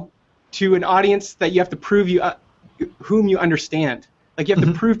email to an audience that you have to prove whom you understand. You have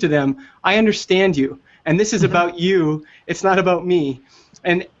to prove to them, I understand you, and this is about you. It's not about me.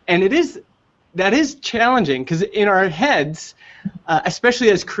 And that is challenging, because in our heads, especially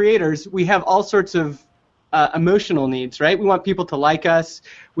as creators, we have all sorts of emotional needs, right? We want people to like us.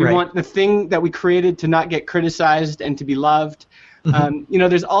 We want the thing that we created to not get criticized and to be loved.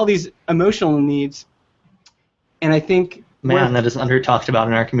 There's all these emotional needs, and I think that is under talked about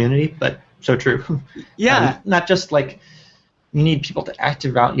in our community, but so true. Yeah, not just you need people to act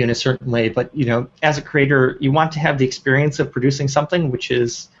about you in a certain way, but as a creator, you want to have the experience of producing something which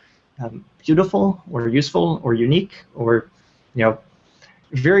is beautiful or useful or unique or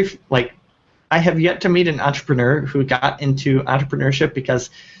very I have yet to meet an entrepreneur who got into entrepreneurship because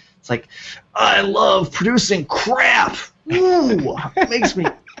it's I love producing crap. Ooh, it makes me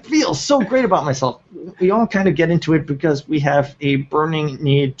feel so great about myself. We all kind of get into it because we have a burning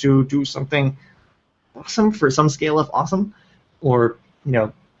need to do something awesome for some scale of awesome, or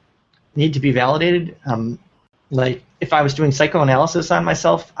need to be validated. If I was doing psychoanalysis on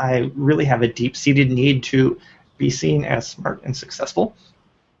myself, I really have a deep-seated need to be seen as smart and successful.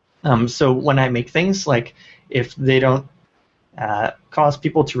 So when I make things, if they don't cause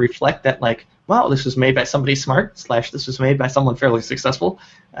people to reflect that, wow, this was made by somebody smart, / this was made by someone fairly successful,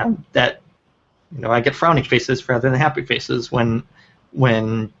 that I get frowny faces rather than happy faces when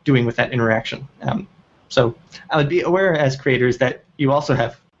doing with that interaction. So I would be aware as creators that you also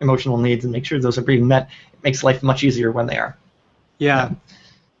have emotional needs and make sure those are being met. It makes life much easier when they are. Yeah.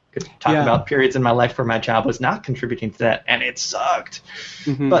 Could talk about periods in my life where my job was not contributing to that, and it sucked.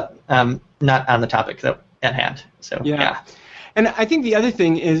 But not on the topic at hand. So yeah. And I think the other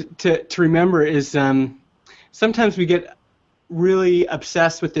thing is to remember is sometimes we get really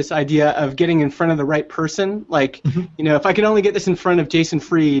obsessed with this idea of getting in front of the right person. If I could only get this in front of Jason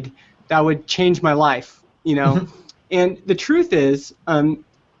Fried, that would change my life. And the truth is, I've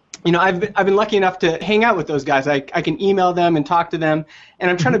been lucky enough to hang out with those guys. I can email them and talk to them, and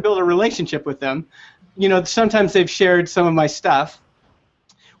I'm trying to build a relationship with them. Sometimes they've shared some of my stuff,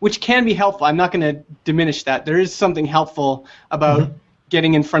 which can be helpful. I'm not going to diminish that. There is something helpful about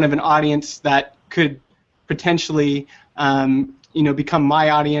getting in front of an audience that could potentially, become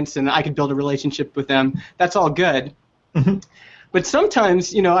my audience, and I could build a relationship with them. That's all good. But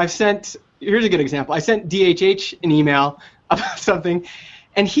sometimes, here's a good example. I sent DHH an email about something,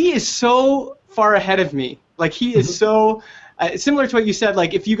 and he is so far ahead of me. He is so similar to what you said.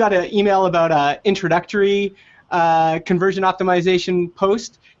 If you got an email about an introductory conversion optimization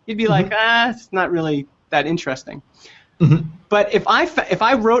post, you'd be it's not really that interesting. But if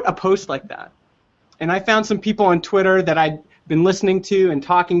I wrote a post like that, and I found some people on Twitter that I'd been listening to and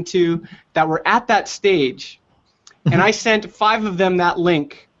talking to that were at that stage, and I sent 5 of them that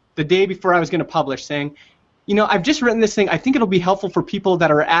link the day before I was going to publish, saying, I've just written this thing. I think it'll be helpful for people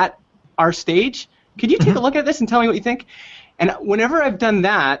that are at our stage. Could you take a look at this and tell me what you think? And whenever I've done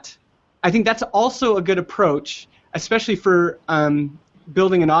that, I think that's also a good approach, especially for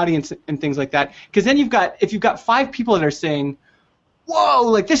building an audience and things like that. Because then if you've got 5 people that are saying,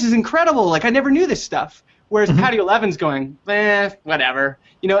 whoa, this is incredible. I never knew this stuff. Whereas Patio Levin's going, whatever.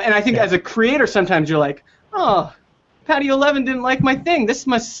 And I think as a creator, sometimes you're like, oh, Patio Levin didn't like my thing. This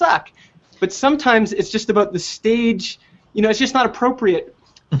must suck. But sometimes it's just about the stage. It's just not appropriate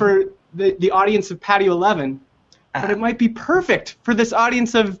for the audience of Patio Levin. But it might be perfect for this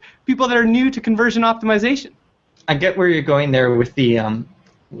audience of people that are new to conversion optimization. I get where you're going there with the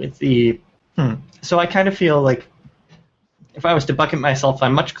So I kind of feel like if I was to bucket myself,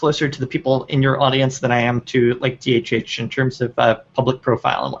 I'm much closer to the people in your audience than I am to like DHH in terms of public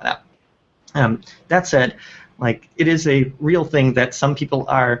profile and whatnot. That said, like it is a real thing that some people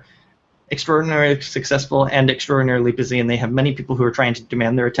are extraordinarily successful and extraordinarily busy, and they have many people who are trying to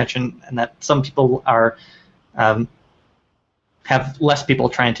demand their attention, and that some people are have less people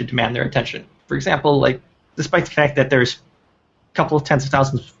trying to demand their attention. For example, like despite the fact that there's a couple of tens of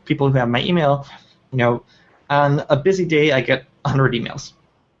thousands of people who have my email, on a busy day I get 100 emails,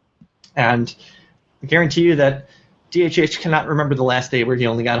 and I guarantee you that DHH cannot remember the last day where he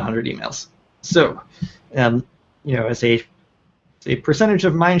only got 100 emails. So, as a percentage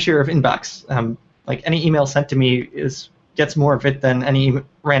of mind share of inbox, like any email sent to me gets more of it than any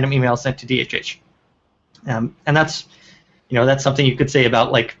random email sent to DHH, and that's something you could say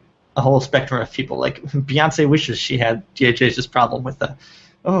about like a whole spectrum of people. Like Beyonce wishes she had DHH's problem with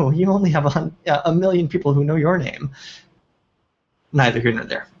you only have a million people who know your name. Neither here nor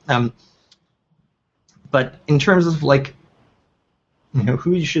there. But in terms of like,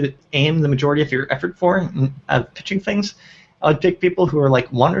 who you should aim the majority of your effort for in pitching things, I would pick people who are like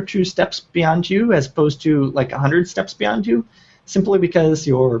 1 or 2 steps beyond you as opposed to like 100 steps beyond you, simply because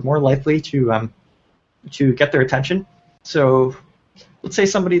you're more likely to get their attention. So let's say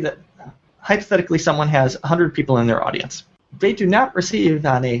hypothetically someone has 100 people in their audience. They do not receive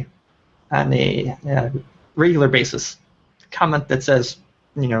on a regular basis a comment that says,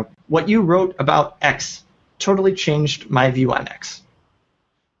 what you wrote about X totally changed my view on X.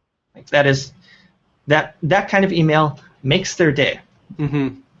 Like that kind of email makes their day.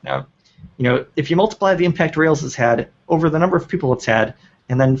 Mm-hmm. Now, if you multiply the impact Rails has had over the number of people it's had,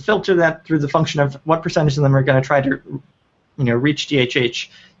 and then filter that through the function of what percentage of them are going to try to, reach DHH.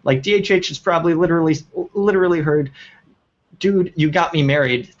 Like DHH has probably literally heard, "Dude, you got me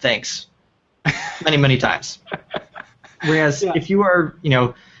married, thanks," many, many times. Whereas if you are,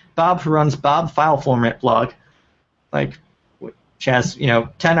 Bob who runs Bob File Format blog, like which has 10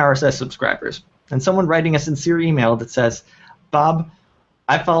 RSS subscribers, and someone writing a sincere email that says, "Bob,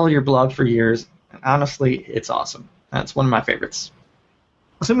 I follow your blog for years, and honestly, it's awesome. That's one of my favorites."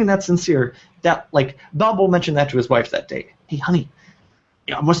 Assuming that's sincere, that like Bob will mention that to his wife that day. "Hey, honey,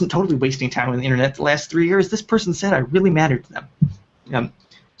 I wasn't totally wasting time on the internet the last 3 years. This person said I really mattered to them."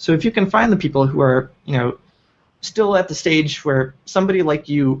 So if you can find the people who are, still at the stage where somebody like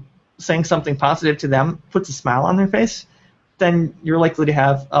you saying something positive to them puts a smile on their face, then you're likely to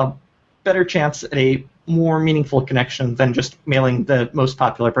have a better chance at a more meaningful connection than just mailing the most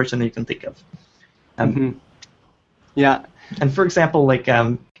popular person that you can think of. Yeah. And for example, like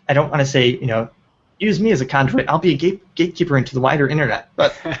I don't want to say, use me as a conduit. I'll be a gatekeeper into the wider internet.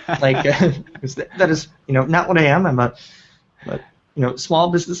 But like that is, not what I am. I'm a small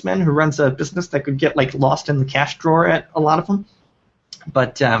businessman who runs a business that could get like lost in the cash drawer at a lot of them.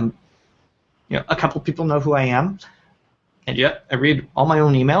 But a couple people know who I am, and yet I read all my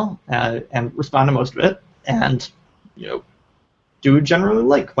own email and respond to most of it, and do generally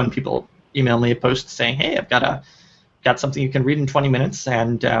like when people email me a post saying, "Hey, I've got something you can read in 20 minutes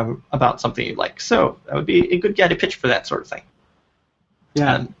and about something you like." So that would be a good guy to pitch for that sort of thing.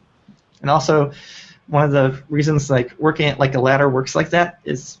 Yeah. And also, one of the reasons like working at like a ladder works like that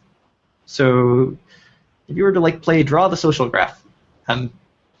is, so if you were to like play Draw the Social Graph, a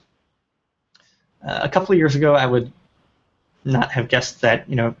couple of years ago I would not have guessed that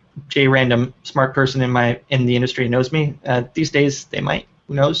J random smart person in the industry knows me. These days they might,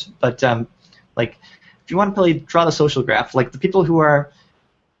 who knows? But like, if you want to play Draw the Social Graph, like the people who are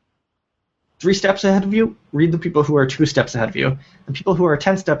 3 steps ahead of you, read the people who are 2 steps ahead of you. The people who are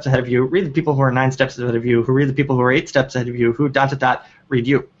 10 steps ahead of you, read the people who are 9 steps ahead of you, who read the people who are 8 steps ahead of you, who ... read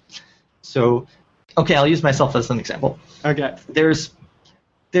you. So, okay, I'll use myself as an example. Okay. There's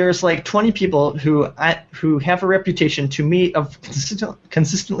like 20 people who have a reputation to me of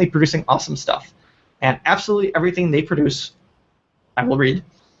consistently producing awesome stuff. And absolutely everything they produce, I will read.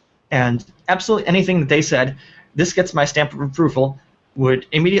 And absolutely anything that they said, "This gets my stamp of approval," would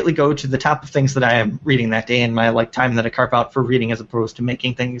immediately go to the top of things that I am reading that day in my like time that I carve out for reading, as opposed to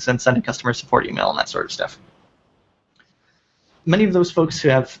making things and sending customer support email and that sort of stuff. Many of those folks who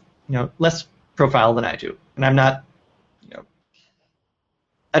have less profile than I do, and I'm not,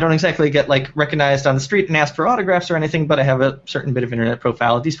 I don't exactly get like recognized on the street and asked for autographs or anything, but I have a certain bit of internet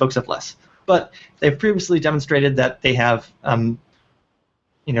profile. These folks have less, but they've previously demonstrated that they have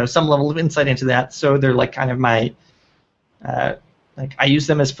some level of insight into that. So they're like kind of my like I use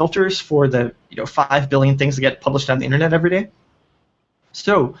them as filters for the 5 billion things that get published on the internet every day.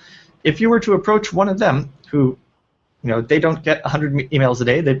 So if you were to approach one of them who they don't get 100 emails a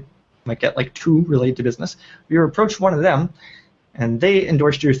day, they might get like 2 related to business. If you approach one of them and they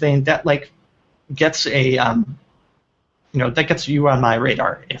endorsed your thing, that like gets a that gets you on my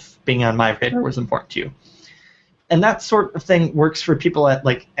radar if being on my radar was important to you. And that sort of thing works for people at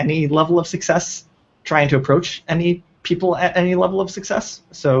like any level of success, trying to approach any people at any level of success.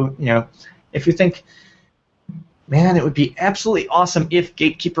 So, if you think, man, it would be absolutely awesome if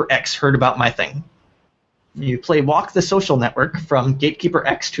Gatekeeper X heard about my thing. You walk the social network from Gatekeeper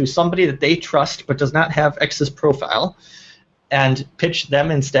X to somebody that they trust but does not have X's profile and pitch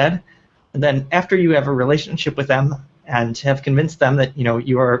them instead. And then after you have a relationship with them and have convinced them that,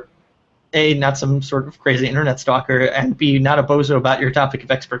 you are A, not some sort of crazy internet stalker, and B, not a bozo about your topic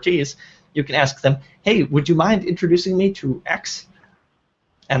of expertise, you can ask them, hey, would you mind introducing me to X?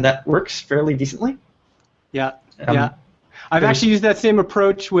 And that works fairly decently. Yeah, yeah. I've actually used that same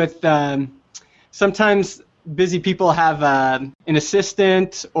approach with sometimes busy people have an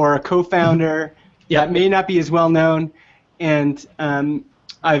assistant or a co-founder that may not be as well known, and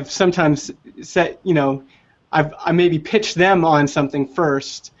I've sometimes said, I maybe pitched them on something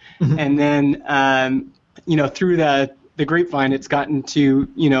first, and then through the grapevine, it's gotten to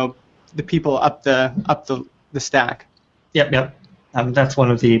the people up the stack. Yep. That's one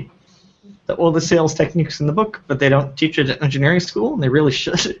of the oldest sales techniques in the book, but they don't teach it at engineering school, and they really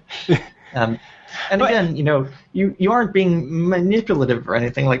should. And again, you aren't being manipulative or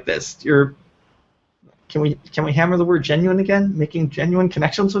anything like this. Can we hammer the word genuine again? Making genuine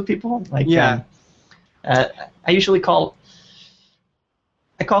connections with people. I usually call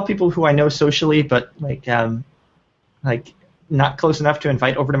people who I know socially, but like not close enough to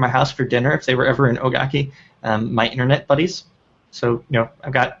invite over to my house for dinner if they were ever in Ogaki, my internet buddies. So,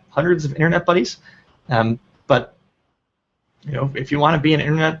 I've got hundreds of internet buddies, but, if you want to be an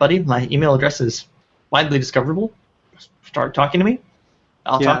internet buddy, my email address is widely discoverable. Start talking to me.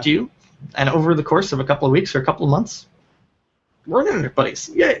 I'll talk to you. And over the course of a couple of weeks or a couple of months, we're internet buddies.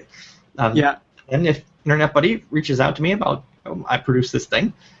 Yay. And if internet buddy reaches out to me about, I produce this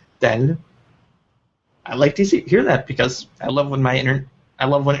thing, then I like to hear that, because I love when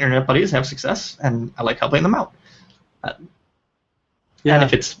internet buddies have success, and I like helping them out. And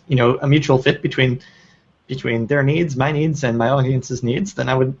if it's a mutual fit between their needs, my needs, and my audience's needs, then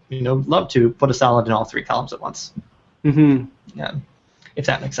I would love to put a solid in all 3 columns at once. If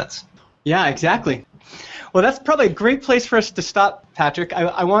that makes sense. Yeah, exactly. Well, that's probably a great place for us to stop, Patrick.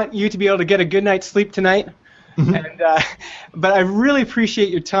 I want you to be able to get a good night's sleep tonight, but I really appreciate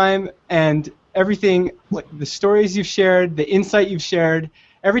your time and everything, the stories you've shared, the insight you've shared.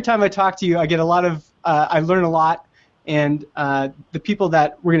 Every time I talk to you, I get a lot of, I learn a lot, and the people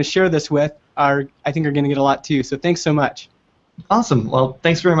that we're going to share this with I think are going to get a lot too. So thanks so much. Awesome. Well,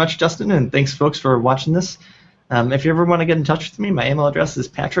 thanks very much, Justin, and thanks, folks, for watching this. If you ever want to get in touch with me, my email address is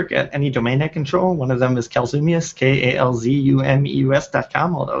patrick@anydomain.control. One of them is Kalzumeus,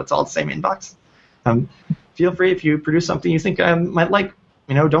 KALZUMEUS.com, although it's all the same inbox. Feel free, if you produce something you think I might like,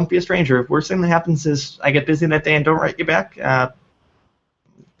 don't be a stranger. Worst thing that happens is I get busy that day and don't write you back. I'm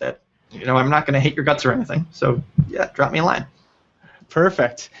not going to hate your guts or anything. So, drop me a line.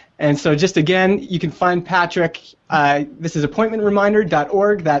 Perfect. And so just again, you can find Patrick. This is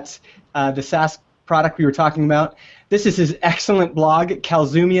appointmentreminder.org. That's the SaaS product we were talking about. This is his excellent blog,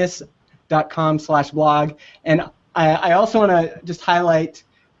 kalzumeus.com/blog. And I also want to just highlight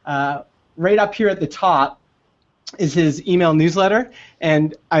right up here at the top is his email newsletter.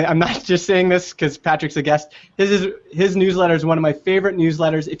 And I'm not just saying this because Patrick's a guest. His newsletter is one of my favorite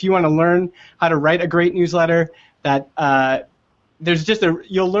newsletters. If you want to learn how to write a great newsletter,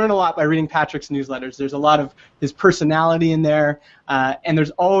 you'll learn a lot by reading Patrick's newsletters. There's a lot of his personality in there, and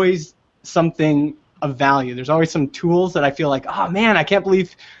there's always something of value. There's always some tools that I feel like, oh man, I can't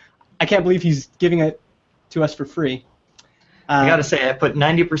believe he's giving it to us for free. I got to say, I put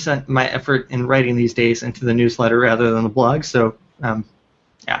 90% of my effort in writing these days into the newsletter rather than the blog. So, I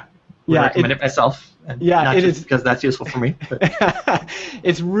recommend it myself. Not it is because that's useful for me.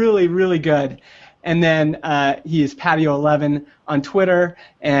 It's really, really good. And then he is Patio11 on Twitter,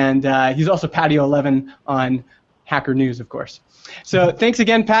 and he's also Patio11 on Hacker News, of course. So thanks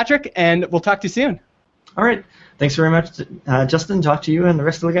again, Patrick, and we'll talk to you soon. All right. Thanks very much, Justin. Talk to you and the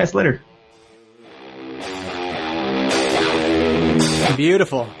rest of the guys later.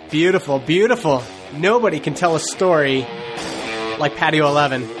 Beautiful, beautiful, beautiful. Nobody can tell a story like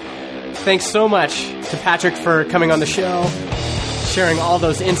Patio11. Thanks so much to Patrick for coming on the show, sharing all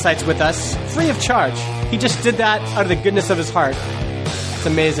those insights with us, free of charge. He just did that out of the goodness of his heart. It's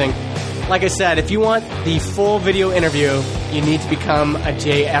amazing. Like I said, if you want the full video interview, you need to become a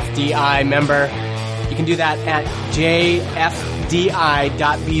JFDI member. You can do that at jfdi.com/member.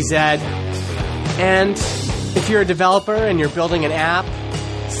 And if you're a developer and you're building an app,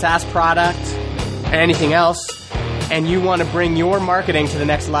 SaaS product, or anything else, and you want to bring your marketing to the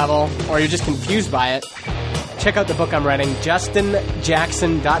next level, or you're just confused by it, check out the book I'm writing,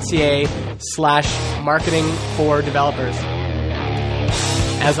 justinjackson.ca/marketing for developers.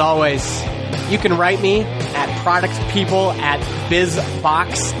 As always, you can write me at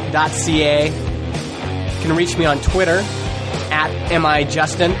productpeople@bizbox.ca. You can reach me on Twitter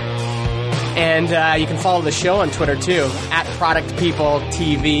 @MIJustin. And you can follow the show on Twitter too,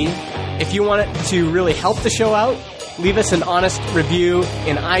 @ProductPeopleTV. If you want it to really help the show out, leave us an honest review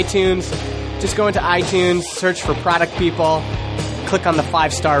in iTunes. Just go into iTunes, search for Product People, click on the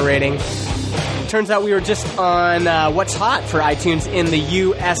 5-star rating. Turns out we were just on What's Hot for iTunes in the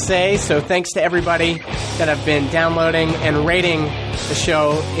USA, so thanks to everybody that have been downloading and rating the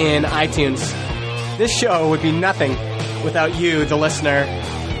show in iTunes. This show would be nothing without you, the listener,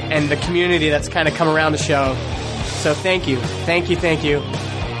 and the community that's kind of come around the show. So thank you.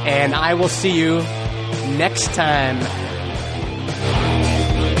 And I will see you next time.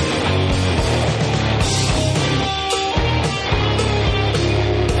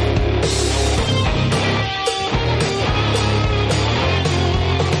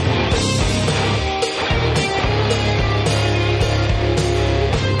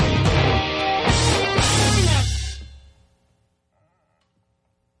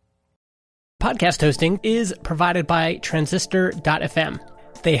 Podcast hosting is provided by Transistor.fm.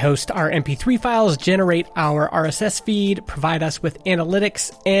 They host our MP3 files, generate our RSS feed, provide us with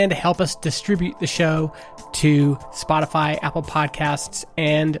analytics, and help us distribute the show to Spotify, Apple Podcasts,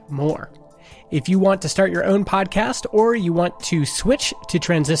 and more. If you want to start your own podcast or you want to switch to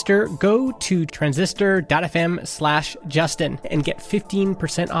Transistor, go to transistor.fm/Justin and get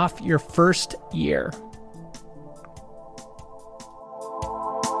 15% off your first year.